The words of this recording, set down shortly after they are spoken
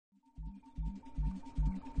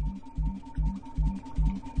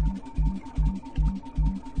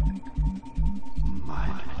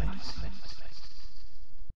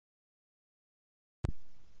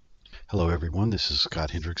Hello everyone, this is Scott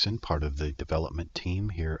Hendrickson, part of the development team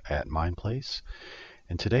here at MindPlace.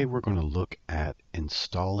 And today we're going to look at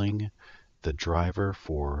installing the driver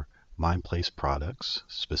for MindPlace products,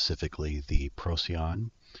 specifically the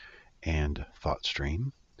Procyon and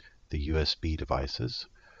ThoughtStream, the USB devices,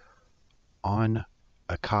 on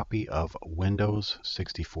a copy of Windows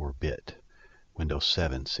 64-bit, Windows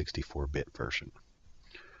 7 64-bit version.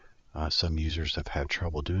 Some users have had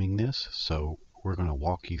trouble doing this, so we're going to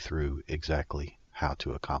walk you through exactly how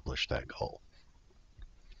to accomplish that goal.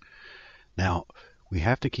 Now, we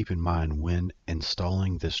have to keep in mind when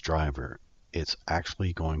installing this driver, it's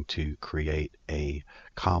actually going to create a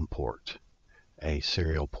COM port, a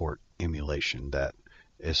serial port emulation that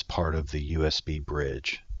is part of the USB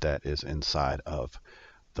bridge that is inside of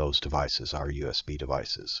those devices, our USB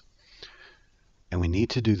devices. And we need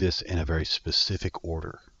to do this in a very specific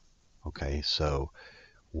order. Okay, so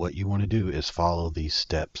what you want to do is follow these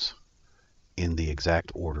steps in the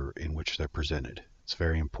exact order in which they're presented. It's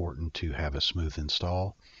very important to have a smooth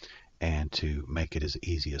install and to make it as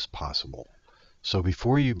easy as possible. So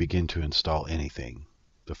before you begin to install anything,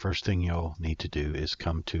 the first thing you'll need to do is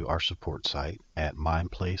come to our support site at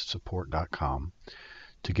mindplacesupport.com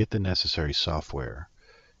to get the necessary software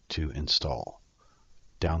to install.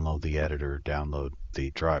 Download the editor, download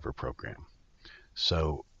the driver program.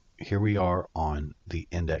 So here we are on the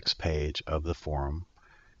index page of the forum.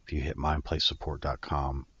 If you hit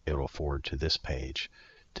mindplacesupport.com, it will forward to this page.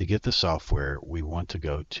 To get the software, we want to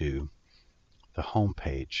go to the home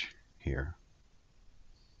page here.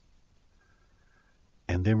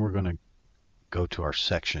 And then we're going to go to our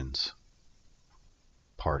sections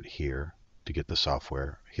part here to get the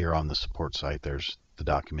software. Here on the support site, there's the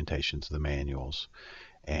documentations, the manuals,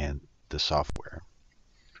 and the software.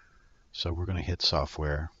 So we're going to hit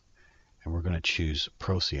software, and we're going to choose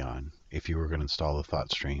Procyon. If you were going to install the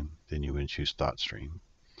ThoughtStream, then you would choose ThoughtStream.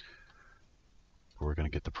 We're going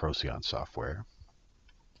to get the Procyon software.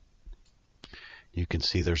 You can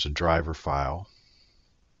see there's a driver file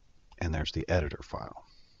and there's the editor file.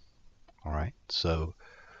 All right, so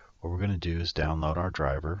what we're going to do is download our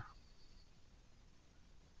driver,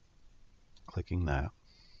 clicking that.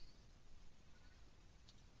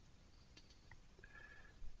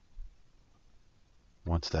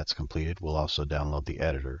 Once that's completed, we'll also download the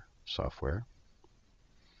editor software.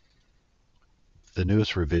 The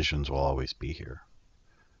newest revisions will always be here.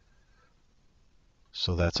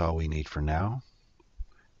 So that's all we need for now,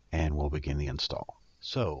 and we'll begin the install.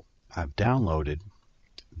 So I've downloaded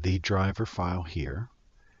the driver file here,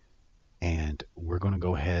 and we're going to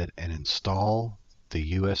go ahead and install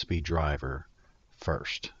the USB driver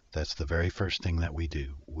first. That's the very first thing that we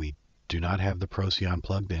do. We do not have the Procyon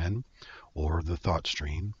plugged in or the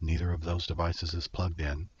ThoughtStream. Neither of those devices is plugged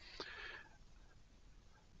in,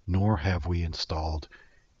 nor have we installed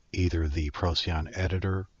either the Procyon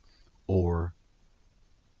editor or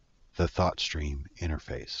the ThoughtStream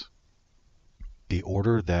interface. The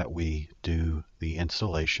order that we do the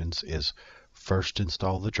installations is first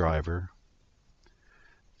install the driver,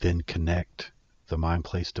 then connect the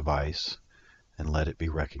MindPlace device and let it be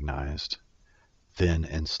recognized, then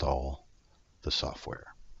install the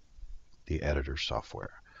software, the editor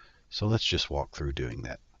software. So let's just walk through doing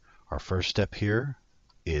that. Our first step here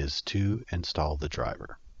is to install the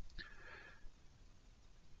driver.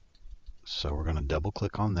 So we're going to double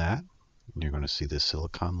click on that, and you're going to see the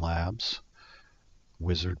Silicon Labs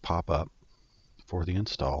wizard pop up for the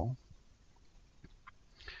install.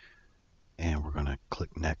 And we're going to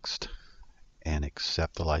click next and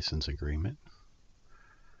accept the license agreement.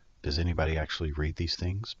 Does anybody actually read these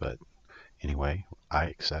things? But anyway, I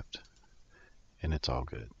accept, and it's all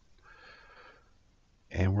good.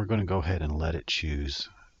 And we're going to go ahead and let it choose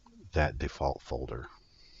that default folder.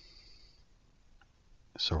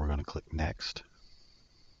 So we're going to click next,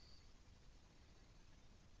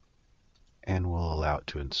 and we'll allow it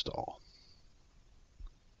to install.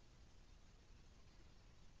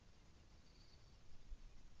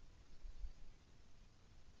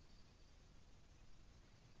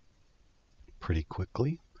 Pretty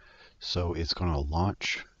quickly. So it's going to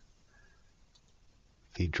launch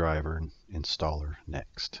the driver installer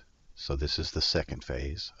next. So this is the second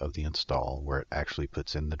phase of the install where it actually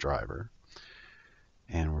puts in the driver.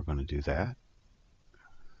 And we're going to do that.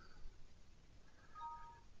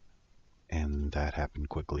 And that happened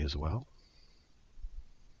quickly as well.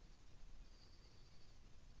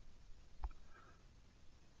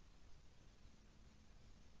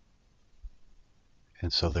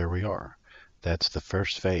 And so there we are. That's the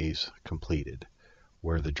first phase completed,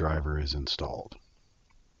 where the driver is installed.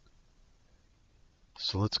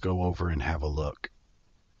 So let's go over and have a look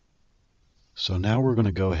So now we're going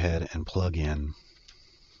to go ahead and plug in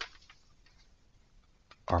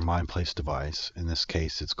our MindPlace device. In this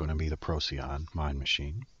case, it's going to be the Procyon Mind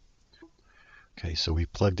Machine. Okay, so we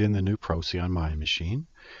plugged in the new Procyon Mind Machine,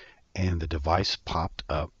 and the device popped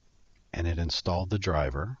up, and it installed the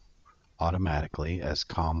driver automatically as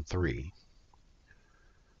COM3.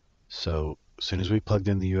 So as soon as we plugged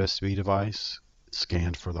in the USB device, it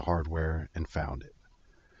scanned for the hardware and found it.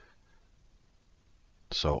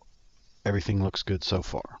 So everything looks good so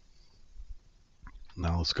far.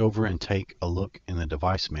 Now let's go over and take a look in the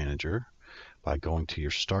device manager by going to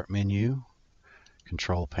your start menu,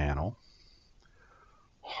 control panel,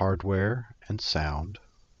 hardware and sound,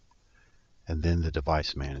 and then the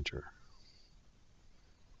device manager.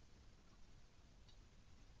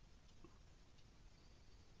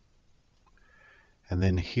 And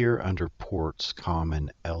then here under ports, COM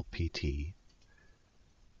and LPT,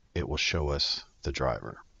 it will show us the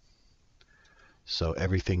driver. So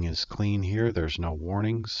everything is clean here. There's no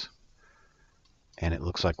warnings. And it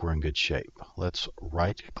looks like we're in good shape. Let's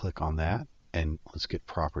right click on that and let's get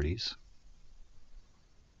properties.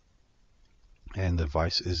 And the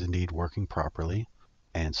device is indeed working properly.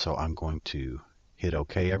 And so I'm going to hit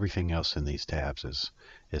OK. Everything else in these tabs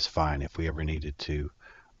is fine. If we ever needed to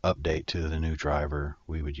update to the new driver,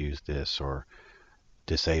 we would use this, or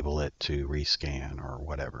disable it to rescan or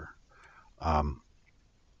whatever.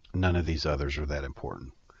 None of these others are that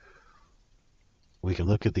important. We can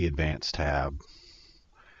look at the advanced tab,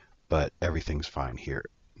 but everything's fine here.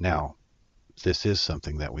 Now, this is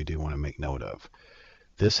something that we do want to make note of.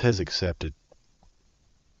 This has accepted,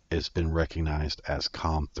 it's been recognized as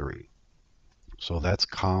COM3. So that's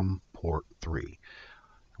COM port 3.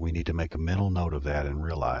 We need to make a mental note of that and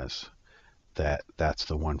realize that that's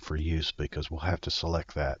the one for use, because we'll have to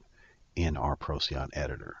select that in our Procyon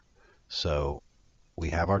editor. So we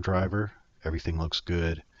have our driver, everything looks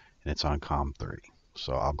good, and it's on COM3.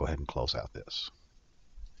 So I'll go ahead and close out this.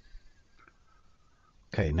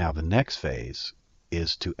 Okay, now the next phase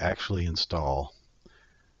is to actually install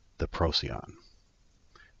the Procyon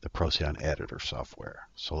editor software.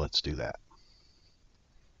 So let's do that.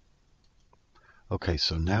 Okay,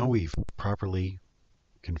 so now we've properly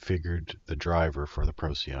configured the driver for the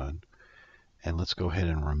Procyon, and let's go ahead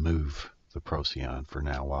and remove the Procyon for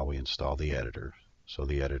now while we install the editor, so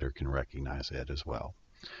the editor can recognize it as well.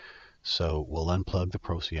 So we'll unplug the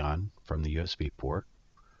Procyon from the USB port,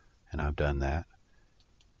 and I've done that.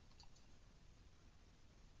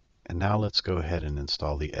 And now let's go ahead and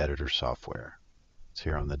install the editor software. It's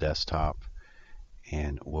here on the desktop,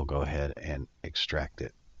 and we'll go ahead and extract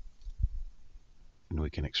it. And we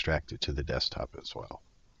can extract it to the desktop as well.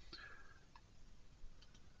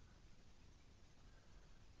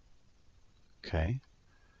 Okay,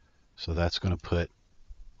 so that's going to put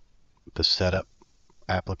the setup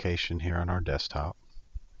application here on our desktop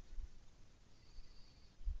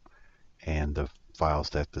and the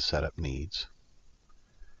files that the setup needs.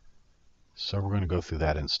 So we're going to go through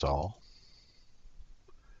that install,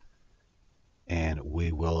 and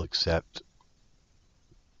we will accept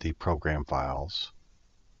the program files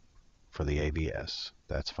for the ABS.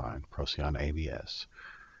 That's fine, Procyon ABS.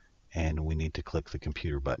 And we need to click the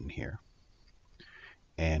computer button here,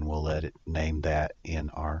 and we'll let it name that in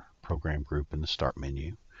our program group in the start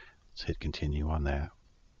menu. Let's hit continue on that.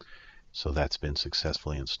 So that's been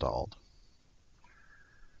successfully installed.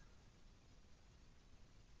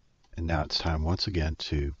 And now it's time once again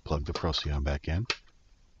to plug the Procyon back in.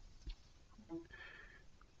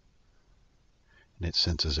 And it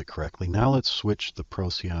senses it correctly. Now let's switch the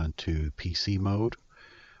Procyon to PC mode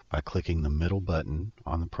by clicking the middle button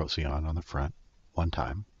on the Procyon on the front one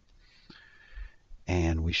time.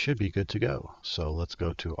 And we should be good to go. So let's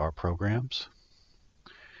go to our programs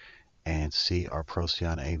and see our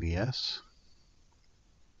Procyon ABS.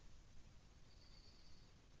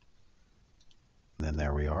 And then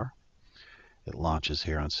there we are. It launches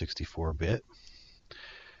here on 64-bit.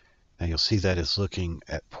 Now you'll see that it's looking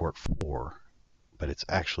at port 4, but it's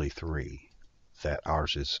actually 3 that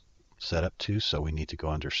ours is set up to. So we need to go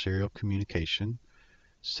under serial communication,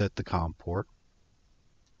 set the COM port,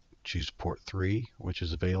 choose port 3, which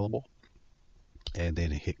is available, and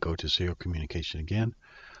then hit go to serial communication again.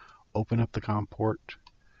 Open up the COM port,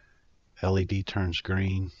 LED turns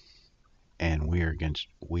green, and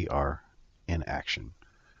we are in action.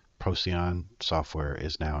 Procyon software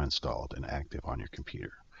is now installed and active on your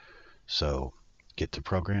computer. So get to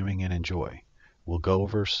programming and enjoy. We'll go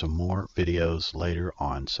over some more videos later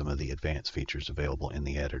on some of the advanced features available in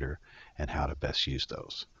the editor and how to best use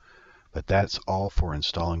those. But that's all for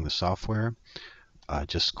installing the software.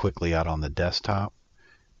 Just quickly out on the desktop,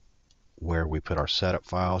 where we put our setup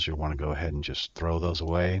files, you'll want to go ahead and just throw those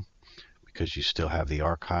away because you still have the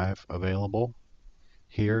archive available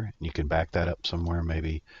here. You can back that up somewhere,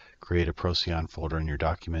 maybe create a Procyon folder in your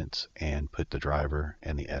documents and put the driver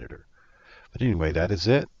and the editor. But anyway, that is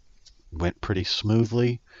it. Went pretty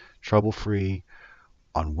smoothly, trouble-free.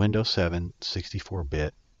 On Windows 7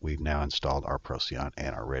 64-bit, we've now installed our Procyon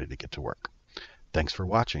and are ready to get to work. Thanks for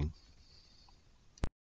watching.